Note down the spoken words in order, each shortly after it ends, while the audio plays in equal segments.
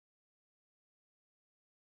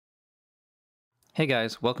Hey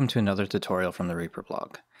guys, welcome to another tutorial from the Reaper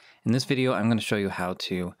blog. In this video, I'm going to show you how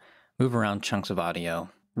to move around chunks of audio,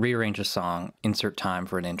 rearrange a song, insert time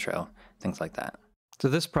for an intro, things like that. So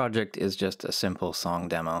this project is just a simple song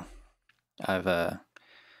demo. I have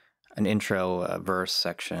an intro, a verse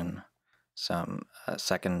section, a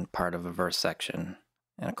second part of a verse section,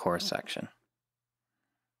 and a chorus section.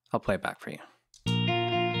 I'll play it back for you.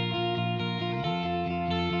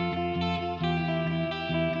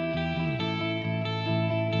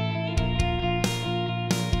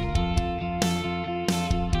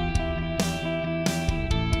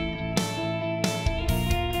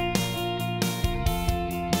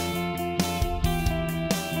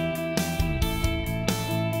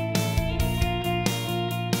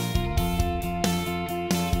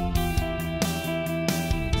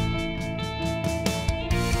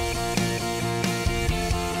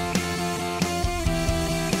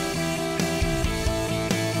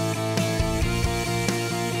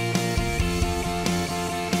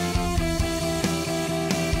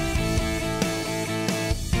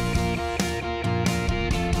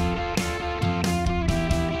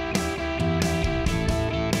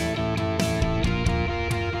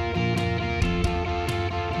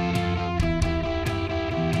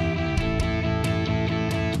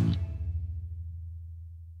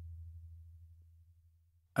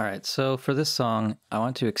 Alright, so for this song, I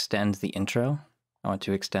want to extend the intro, I want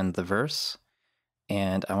to extend the verse,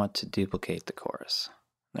 and I want to duplicate the chorus.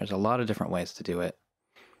 There's a lot of different ways to do it.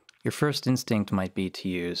 Your first instinct might be to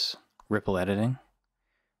use ripple editing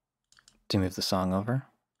to move the song over,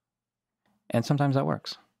 and sometimes that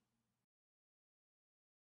works.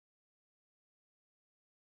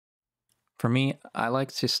 For me, I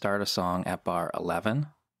like to start a song at bar 11.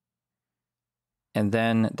 And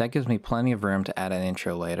then that gives me plenty of room to add an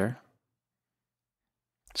intro later.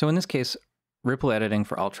 So in this case, ripple editing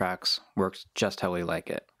for all tracks works just how we like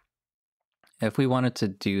it. If we wanted to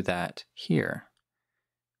do that here,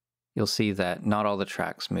 you'll see that not all the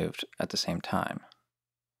tracks moved at the same time,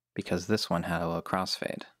 because this one had a little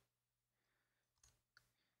crossfade.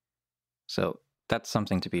 So that's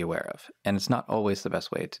something to be aware of, and it's not always the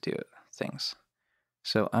best way to do things.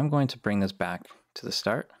 So I'm going to bring this back to the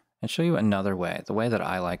start and show you another way, the way that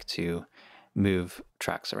I like to move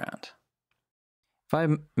tracks around. If I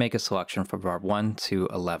make a selection from bar 1 to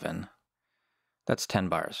 11, that's 10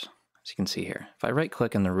 bars, as you can see here. If I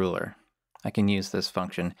right-click in the ruler, I can use this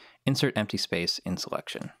function, insert empty space in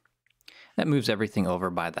selection. That moves everything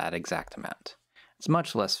over by that exact amount. It's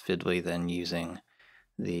much less fiddly than using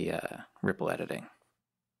the ripple editing.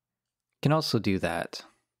 You can also do that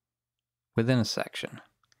within a section.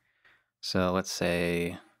 So let's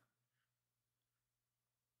say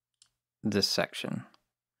this section.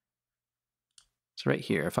 So right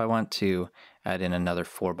here, if I want to add in another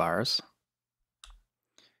 4 bars,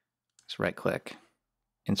 just right click,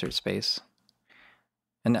 insert space,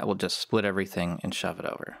 and that will just split everything and shove it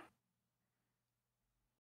over.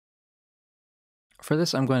 For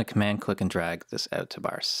this, I'm going to command click and drag this out to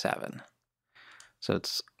bar 7. So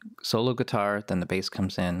it's solo guitar, then the bass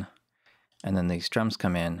comes in, and then these drums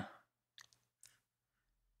come in,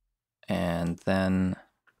 and then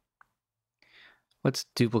let's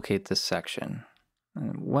duplicate this section.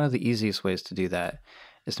 And one of the easiest ways to do that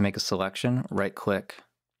is to make a selection, right-click,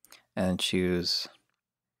 and choose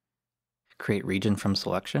Create Region from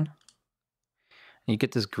Selection. And you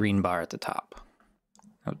get this green bar at the top.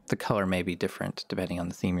 Now, the color may be different depending on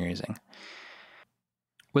the theme you're using.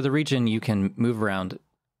 With a region, you can move around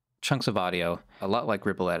chunks of audio, a lot like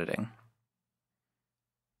ripple editing.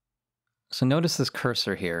 So notice this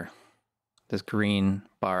cursor here, this green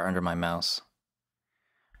bar under my mouse.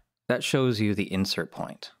 That shows you the insert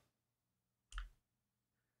point.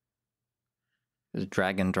 There's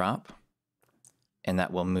drag and drop, and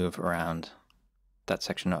that will move around that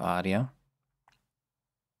section of audio.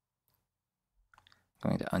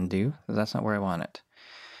 I'm going to undo, because that's not where I want it.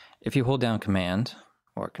 If you hold down Command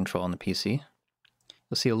or Control on the PC,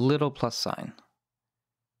 you'll see a little plus sign.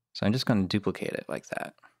 So I'm just going to duplicate it like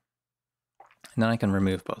that. And then I can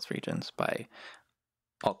remove both regions by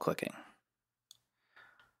alt-clicking.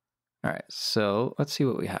 All right, so let's see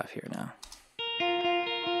what we have here now.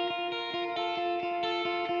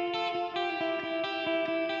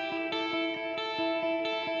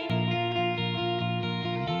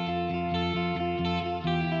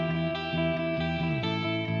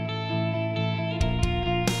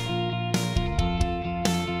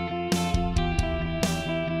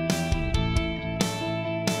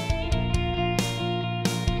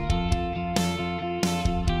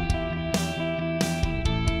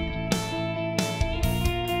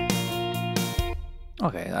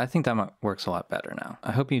 Okay, I think that works a lot better now.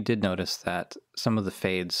 I hope you did notice that some of the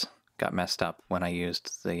fades got messed up when I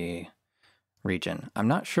used the region. I'm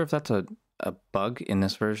not sure if that's a bug in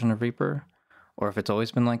this version of Reaper or if it's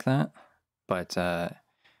always been like that, but I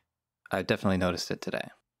definitely noticed it today.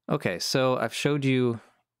 Okay, so I've showed you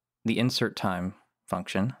the insert time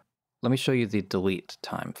function. Let me show you the delete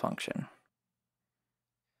time function.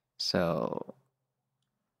 So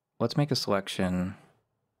let's make a selection.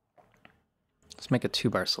 Let's make a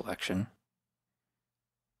 2-bar selection.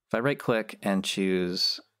 If I right click and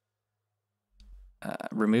choose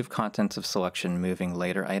remove contents of selection moving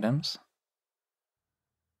later items,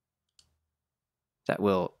 that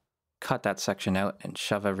will cut that section out and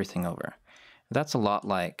shove everything over. That's a lot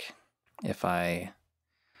like if let's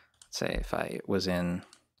say if I was in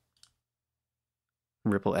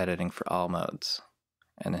ripple editing for all modes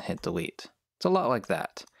and then hit delete. It's a lot like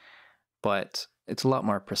that, but it's a lot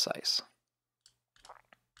more precise.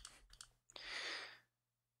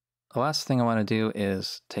 The last thing I want to do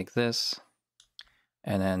is take this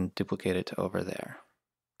and then duplicate it to over there.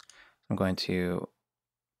 I'm going to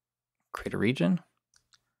create a region,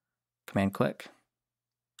 command click,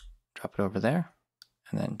 drop it over there,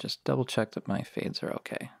 and then just double check that my fades are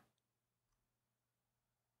okay.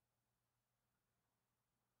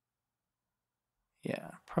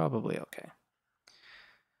 Yeah, probably okay.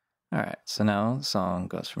 All right, so now the song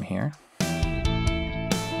goes from here.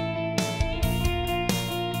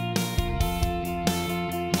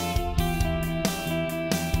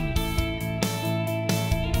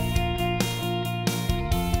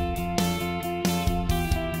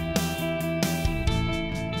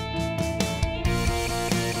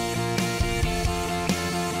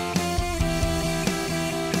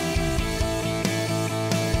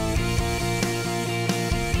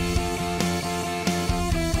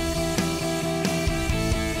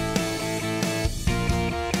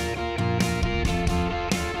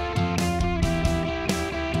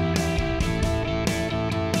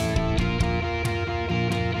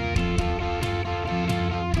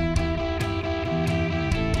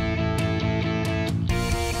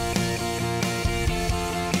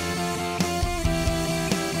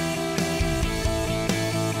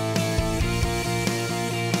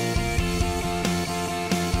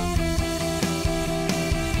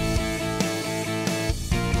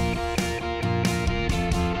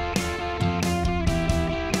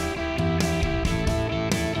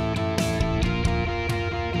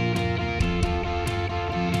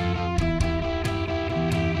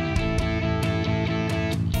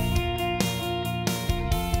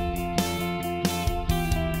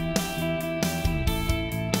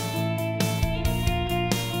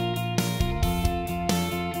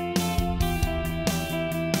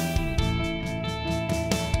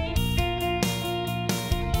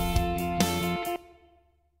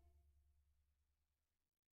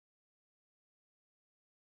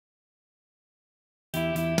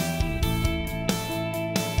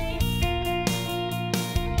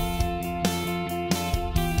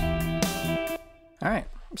 All right,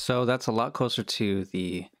 so that's a lot closer to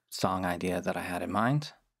the song idea that I had in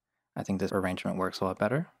mind. I think this arrangement works a lot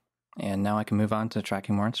better. And now I can move on to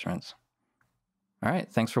tracking more instruments. All right,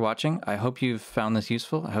 thanks for watching. I hope you've found this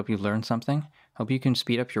useful. I hope you've learned something. Hope you can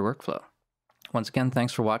speed up your workflow. Once again,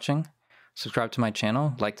 thanks for watching. Subscribe to my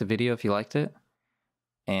channel, like the video if you liked it,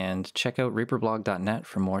 and check out reaperblog.net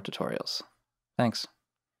for more tutorials. Thanks.